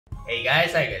Hey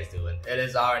guys, how you guys doing? It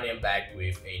is Aaron and I'm back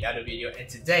with another video, and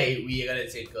today we are going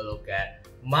to take a look at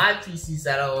my PC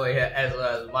setup over here, as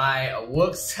well as my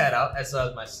work setup, as well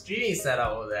as my streaming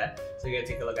setup over there. So we're going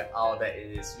to take a look at all that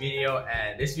in this video,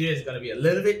 and this video is going to be a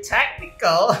little bit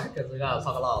technical because we're going to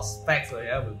talk a lot of specs over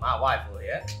here with my wife over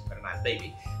here, very nice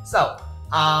baby. So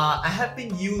I have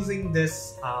been using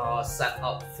this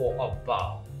setup for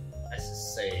about, let's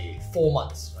just say, 4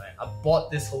 months, right? I bought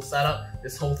this whole setup,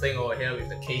 this whole thing over here with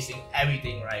the casing,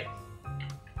 everything, right?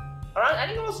 Around, I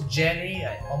think it was January,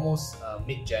 like almost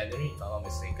mid-January, if I'm not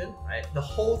mistaken, right? The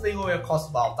whole thing over here cost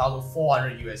about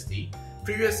 1,400 USD.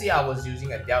 Previously, I was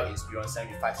using a Dell Inspiron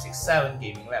 7567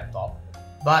 gaming laptop,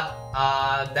 but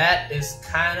that is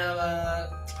kind of a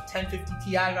 1050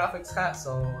 Ti graphics card,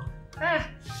 so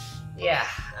yeah,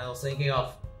 I was thinking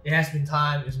of, it has been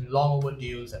time, it's been long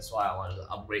overdue, that's why I wanted to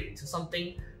upgrade into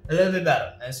something a little bit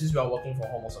better. And since we are working from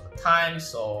home most of the time,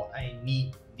 so I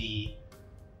need the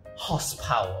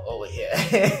horsepower over here.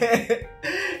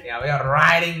 Yeah, we are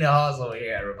riding the horse over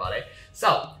here, everybody.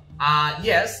 So,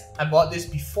 yes, I bought this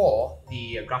before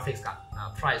the graphics card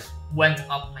price went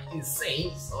up like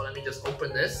insane. So let me just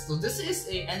open this. So this is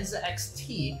a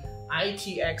NZXT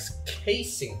ITX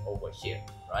casing over here,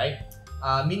 right?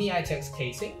 Mini-ITX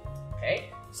casing, okay?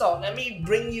 So let me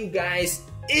bring you guys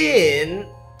in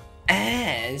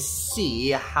and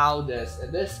see how this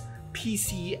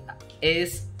PC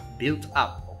is built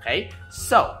up, okay?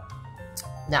 So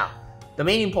now the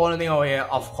main important thing over here,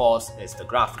 of course, is the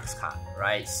graphics card,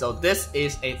 right? So this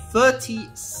is a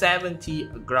 3070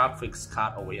 graphics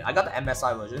card over here. I got the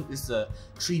MSI version. This is a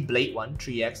 3-blade one,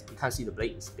 3X. You can't see the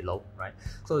blade, it's below, right?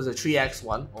 So it's a 3X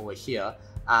one over here.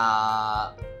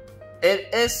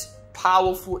 It is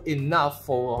powerful enough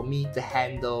for me to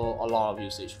handle a lot of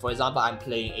usage. For example, I'm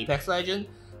playing Apex Legends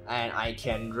and I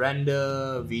can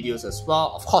render videos as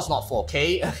well. Of course, not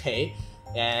 4K, okay?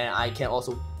 And I can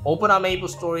also open up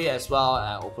MapleStory as well,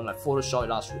 and open like Photoshop,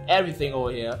 Illustrator, everything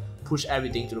over here, push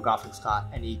everything to the graphics card,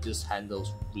 and it just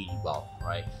handles really well,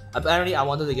 right? Apparently, I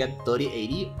wanted to get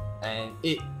 3080, and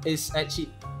it is actually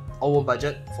over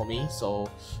budget for me, so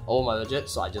over my budget,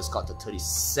 so I just got the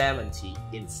 3070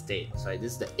 instead. So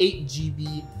this is the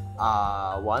 8GB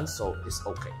one, so it's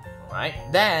okay. Alright,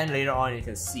 then later on you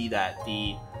can see that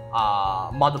the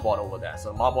motherboard over there.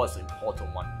 So the motherboard is the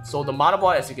important one. So the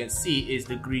motherboard, as you can see, is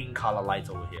the green color light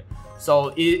over here.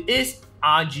 So it is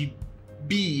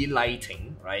RGB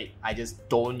lighting, right? I just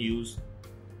don't use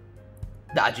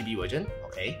the RGB version,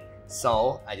 okay?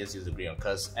 So I just use the green one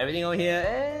because everything over here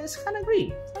is kind of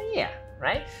green. So yeah,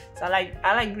 right? So I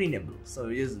like green and blue. So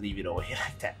we just leave it over here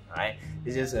like that, right?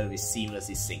 It's just gonna be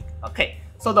seamlessly synced. Okay.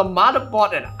 So the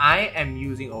motherboard that I am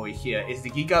using over here is the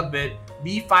Gigabyte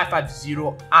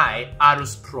B550i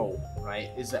AORUS Pro, right?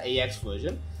 It's the AX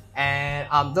version.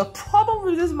 And the problem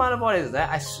with this motherboard is that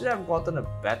I should have gotten a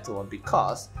better one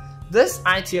because this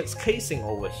ITX casing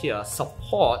over here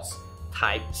supports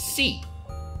Type C,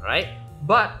 right?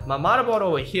 But my motherboard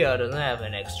over here doesn't have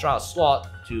an extra slot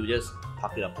to just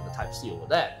plug it up to the Type C over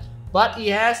there. But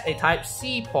it has a Type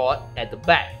C port at the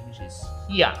back, which is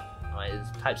here. Right? It's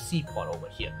a Type C port over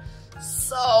here.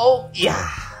 So yeah,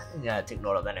 you gotta take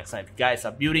note of that next time if you guys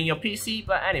are building your PC.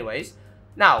 But anyways,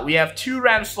 now we have 2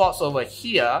 RAM slots over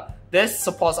here. This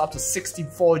supports up to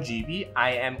 64GB.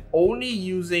 I am only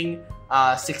using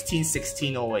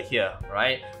 1616 over here,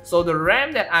 right? So the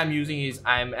RAM that I'm using is,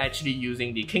 I'm actually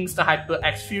using the Kingston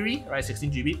HyperX Fury, right?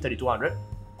 16GB, 3200.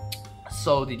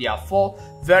 So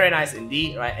DDR4, very nice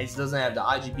indeed, right? It doesn't have the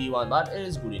RGB one, but it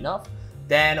is good enough.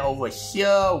 Then over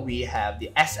here we have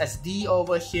the SSD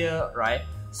over here, right?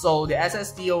 So the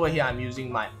SSD over here, I'm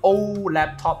using my old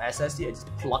laptop SSD. I just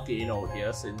plug it in over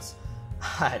here since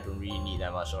I don't really need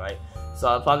that much, right? So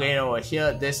I'll plug it in over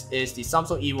here. This is the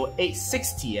Samsung Evo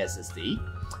 860 SSD.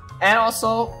 And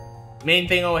also, main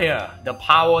thing over here, the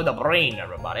power, the brain,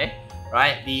 everybody,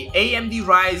 right? The AMD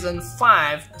Ryzen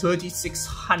 5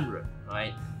 3600,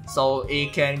 right? So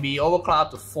it can be overclocked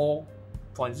up to 4.0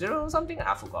 or something,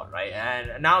 I forgot, right?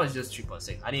 And now it's just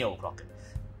 3.6, I need to overclock it.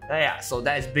 Yeah, so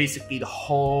that is basically the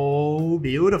whole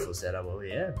beautiful setup over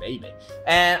here, baby.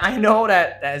 And I know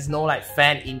that there's no like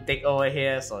fan intake over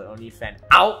here, so only fan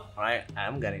out, right?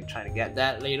 I'm gonna try to get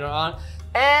that later on.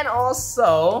 And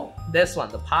also this one,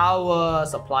 the power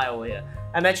supply over here.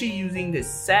 I'm actually using this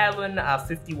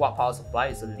 750 watt power supply.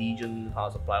 It's a Legion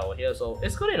power supply over here, so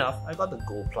it's good enough. I got the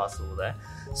Gold Plus over there.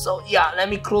 So yeah, let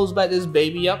me close back this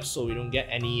baby up so we don't get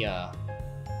any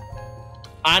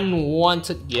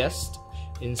unwanted guests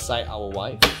inside our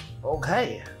wife.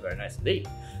 Okay, very nice indeed.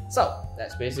 So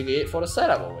that's basically it for the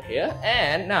setup over here.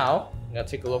 And now I'm gonna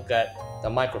take a look at the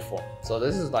microphone. So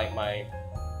this is like my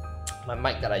my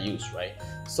mic that I use, right?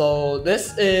 So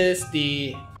this is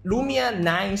the Lumia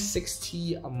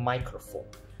 960 microphone.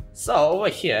 So over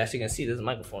here, as you can see, this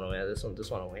microphone over here, this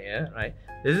one over here, right?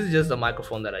 This is just the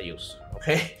microphone that I use,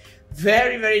 okay?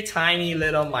 Very tiny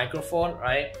little microphone,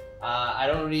 right? I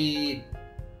don't really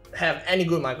have any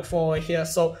good microphone over here.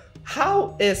 So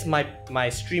how is my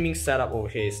streaming setup over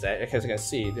here is that, as you can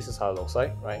see, this is how it looks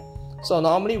like, right? So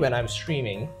normally when I'm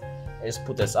streaming, I just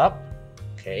put this up,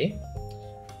 okay?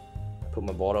 Put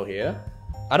my bottle here.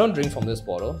 I don't drink from this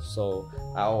bottle, so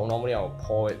normally I'll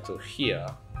pour it to here,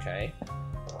 okay?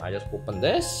 I just open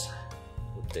this,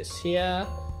 put this here,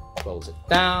 close it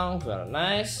down, very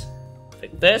nice.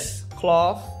 Take this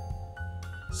cloth,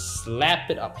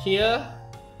 slap it up here,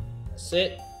 that's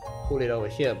it. Pull it over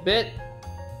here a bit,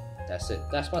 that's it.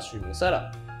 That's my streaming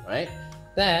setup, right?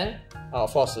 Then,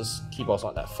 of course, this keyboard's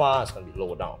not that far, it's gonna be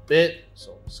lower down a bit,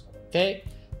 so it's okay.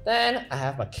 Then I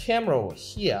have my camera over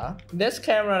here. This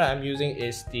camera that I'm using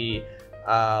is the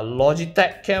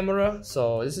Logitech camera.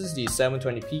 So this is the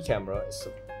 720p camera. It's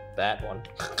a bad one.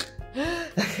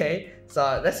 Okay,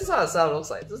 so this is how the sound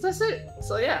looks like. That's it.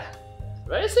 So yeah,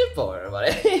 very simple,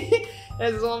 everybody.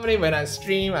 That's normally when I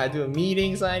stream, I do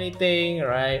meetings or anything,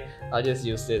 right? I'll just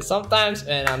use this. Sometimes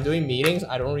when I'm doing meetings,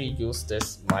 I don't really use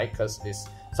this mic because it's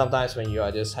sometimes when you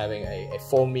are just having a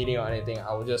phone meeting or anything,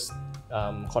 I will just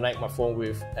connect my phone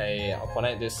with I'll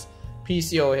connect this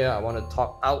PC over here. I want to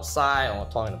talk outside or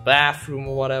talk in the bathroom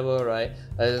or whatever, right?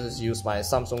 I just use my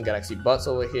Samsung Galaxy Buds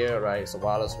over here, right? It's a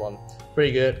wireless one,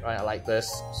 pretty good, right? I like this,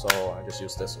 so I just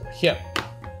use this over here.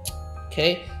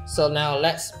 Okay, so now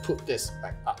let's put this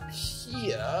back up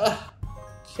here.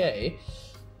 Okay,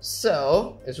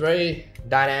 so it's very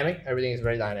dynamic. Everything is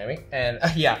very dynamic, and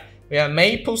yeah, we have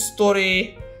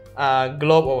MapleStory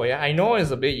globe over here. I know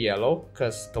it's a bit yellow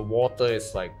because the water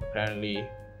is like apparently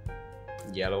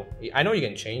yellow. I know you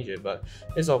can change it, but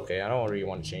it's okay. I don't really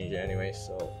want to change it anyway.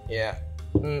 So yeah,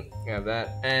 that.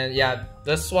 And yeah,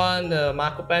 this one, the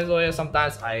marker pens over here.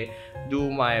 Sometimes I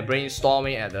do my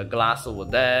brainstorming at the glass over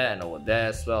there and over there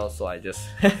as well. So I just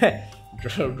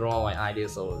draw my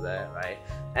ideas over there, right?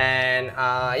 And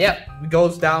yeah, it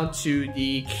goes down to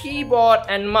the keyboard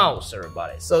and mouse,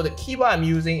 everybody. So the keyboard I'm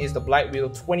using is the Blackwidow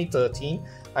 2013.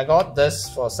 I got this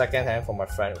for second hand from my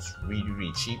friend. It was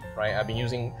really cheap, right? I've been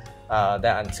using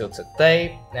that until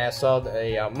today. And so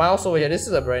the mouse over here, this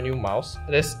is a brand new mouse.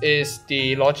 This is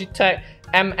the Logitech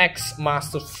MX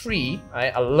Master 3.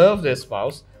 I love this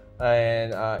mouse,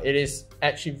 and it is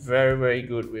actually very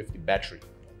good with the battery.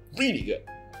 Really good,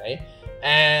 okay?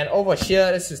 And over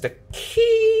here, this is the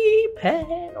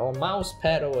keypad or mouse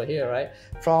pad over here, right?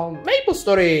 From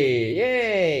MapleStory.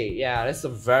 Yay! Yeah, this is a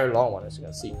very long one, as you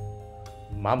can see.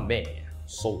 My man,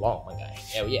 so long, my guy.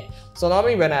 Hell yeah. So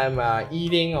normally when I'm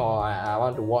eating or I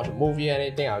want to watch a movie or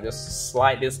anything, I'll just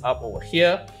slide this up over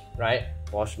here, right?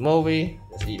 Watch a movie,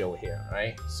 just eat over here,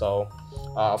 right? So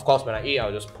of course when I eat,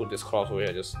 I'll just put this cloth over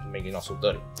here just to make it not so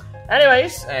dirty.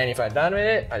 Anyways, and if I'm done with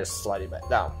it, I just slide it back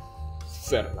down.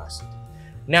 Very nice.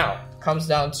 Now comes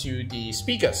down to the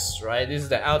speakers, right? This is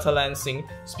the Lansing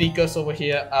speakers over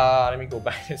here. Let me go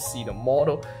back and see the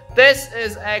model. This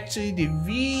is actually the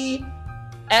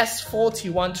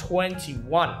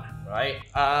VS4121, right?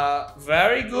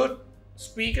 Very good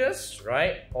speakers,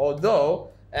 right? Although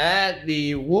at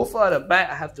the woofer at the back,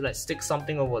 I have to like stick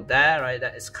something over there, right?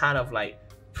 That is kind of like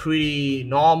pretty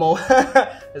normal.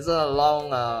 It's a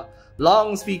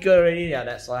long speaker already. Yeah,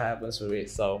 that's what happens with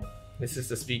it. So this is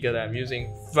the speaker that I'm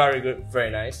using. Very good,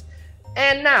 very nice.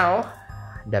 And now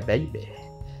the baby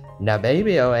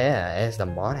over here is the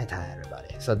monitor,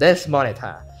 everybody. So this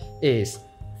monitor is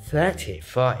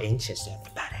 34 inches,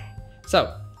 everybody.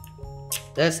 So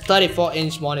there's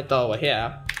 34-inch monitor over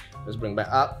here. Let's bring back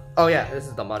up. Oh yeah, this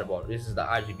is the motherboard. This is the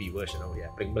RGB version over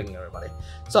here. Bling everybody.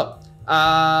 So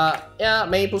yeah,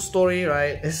 MapleStory,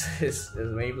 right? This is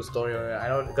MapleStory over here. I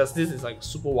know because this is like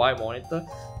super wide monitor.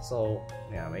 So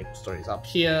yeah, MapleStory is up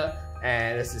here,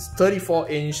 and this is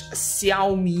 34-inch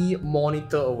Xiaomi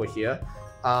monitor over here.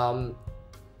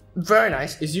 Very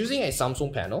nice. It's using a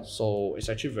Samsung panel, so it's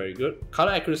actually very good.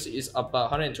 Color accuracy is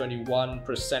about 121%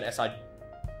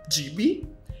 sRGB,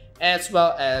 as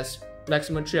well as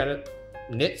maximum 300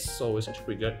 nits, so it's actually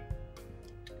pretty good.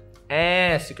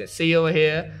 As you can see over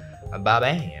here,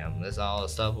 bam, that's all the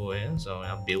stuff over here. So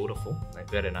beautiful, like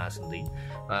very nice indeed.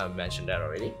 I mentioned that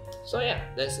already. So yeah,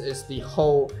 this is the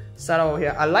whole setup over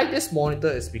here. I like this monitor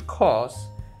is because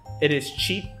it is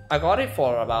cheap. I got it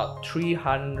for about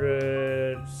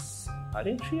 300, I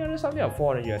think 300 something or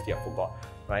 400 USD, I forgot,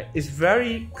 right? It's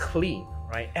very clean,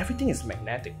 right? Everything is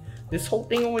magnetic. This whole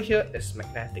thing over here is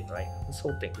magnetic, right? This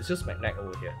whole thing, it's just magnetic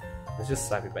over here. Let's just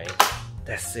slap it back in.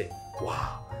 That's it.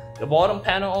 Wow. The bottom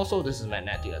panel also, this is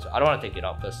magnetic as well. I don't want to take it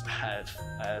off because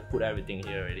I put everything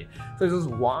here already. So it's just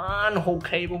one whole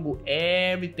cable, put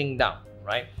everything down,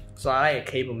 right? So I like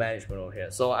a cable management over here.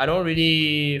 So I don't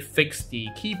really fix the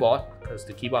keyboard because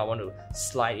the keyboard I want to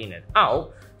slide in and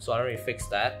out. So I don't really fix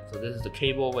that. So this is the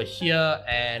cable over here,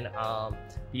 and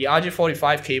the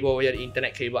RJ45 cable over here, the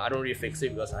Ethernet cable, I don't really fix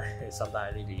it because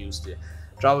sometimes I need to use the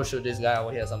troubleshoot this guy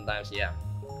over here sometimes, yeah.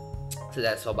 So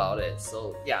that's about it.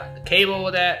 So yeah, the cable over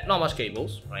there, not much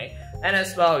cables, right? And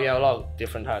as well, we have a lot of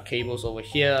different cables over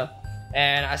here.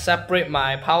 And I separate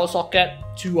my power socket,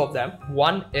 two of them.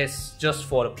 One is just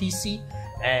for the PC,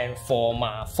 and for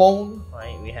my phone,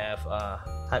 right? We have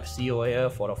Type-C over here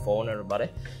for the phone, everybody.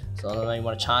 So I don't know if you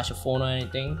want to charge your phone or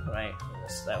anything, right?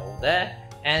 That's that over there.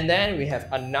 And then we have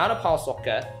another power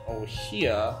socket over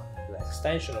here, the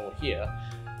extension over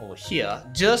here,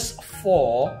 just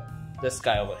for this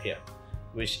guy over here,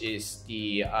 which is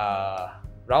the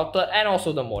router and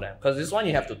also the modem. Because this one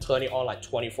you have to turn it on like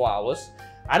 24 hours.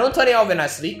 I don't turn it off when I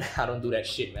sleep. I don't do that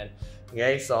shit, man.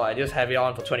 Okay, so I just have it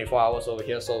on for 24 hours over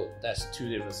here. So that's two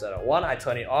different setups. One, I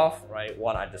turn it off, right?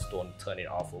 One, I just don't turn it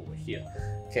off over here.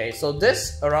 Okay, so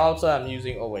this router I'm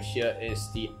using over here is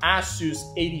the ASUS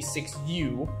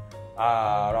 86U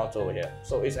router over here.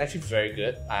 So it's actually very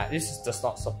good. This does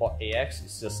not support AX,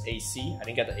 it's just AC. I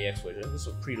didn't get the AX version. This was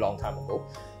a pretty long time ago.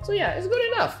 So yeah, it's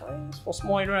good enough. Right? It's for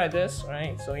small area like this,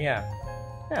 right? So yeah,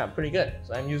 pretty good.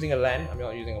 So I'm using a LAN, I'm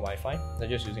not using a Wi-Fi. I'm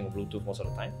just using a Bluetooth most of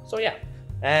the time. So yeah.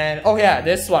 And oh yeah,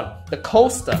 this one, the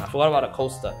coaster. I forgot about the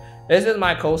coaster. This is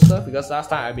my coaster because last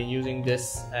time I've been using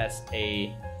this as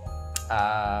a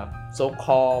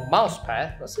so-called mouse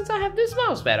pad. But since I have this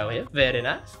mouse pad over here, very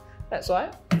nice. That's why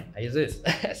I use this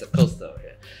as a coaster over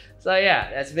here. So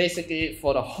yeah, that's basically it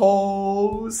for the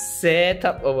whole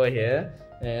setup over here.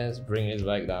 And let's bring this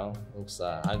back down. Looks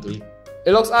ugly.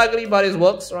 It looks ugly, but it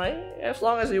works, right? As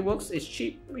long as it works, it's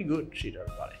cheap. We good, cheap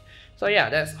everybody. So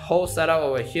yeah, that's whole setup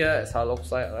over here. That's how it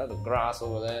looks like. The grass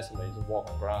over there, somebody just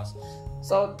walk on grass.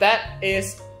 So that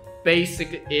is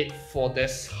basically it for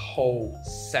this whole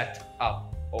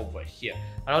setup over here.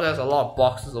 I know there's a lot of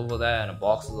boxes over there and the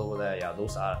boxes over there. Yeah,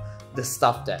 those are the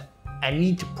stuff that I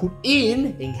need to put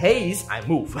in case I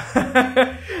move.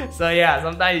 So yeah,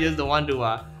 sometimes you just don't want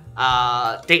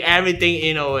to take everything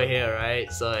in over here,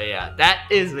 right? So yeah, that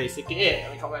is basically it.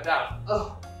 Let me come back down.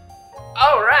 Oh.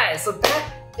 Alright, so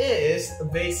that is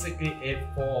basically it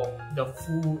for the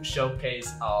full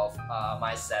showcase of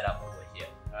my setup over here.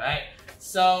 Alright,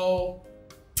 so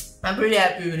I'm pretty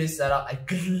happy with this setup.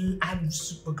 I'm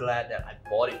super glad that I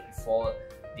bought it before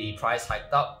the price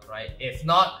hiked up, right? If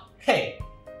not, hey,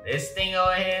 this thing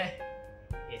over here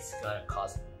is gonna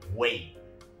cost way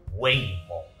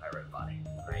more, everybody,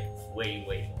 right? Way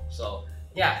more. So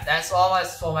yeah, that's all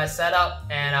for my setup,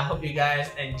 and I hope you guys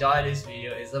enjoy this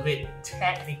video. It's a bit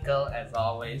technical as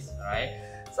always, alright?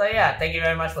 So yeah, thank you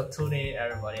very much for tuning in,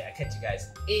 everybody. I'll catch you guys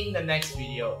in the next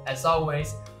video. As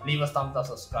always, leave a thumbs up,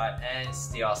 subscribe, and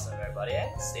stay awesome, everybody,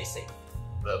 and stay safe.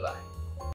 Bye bye.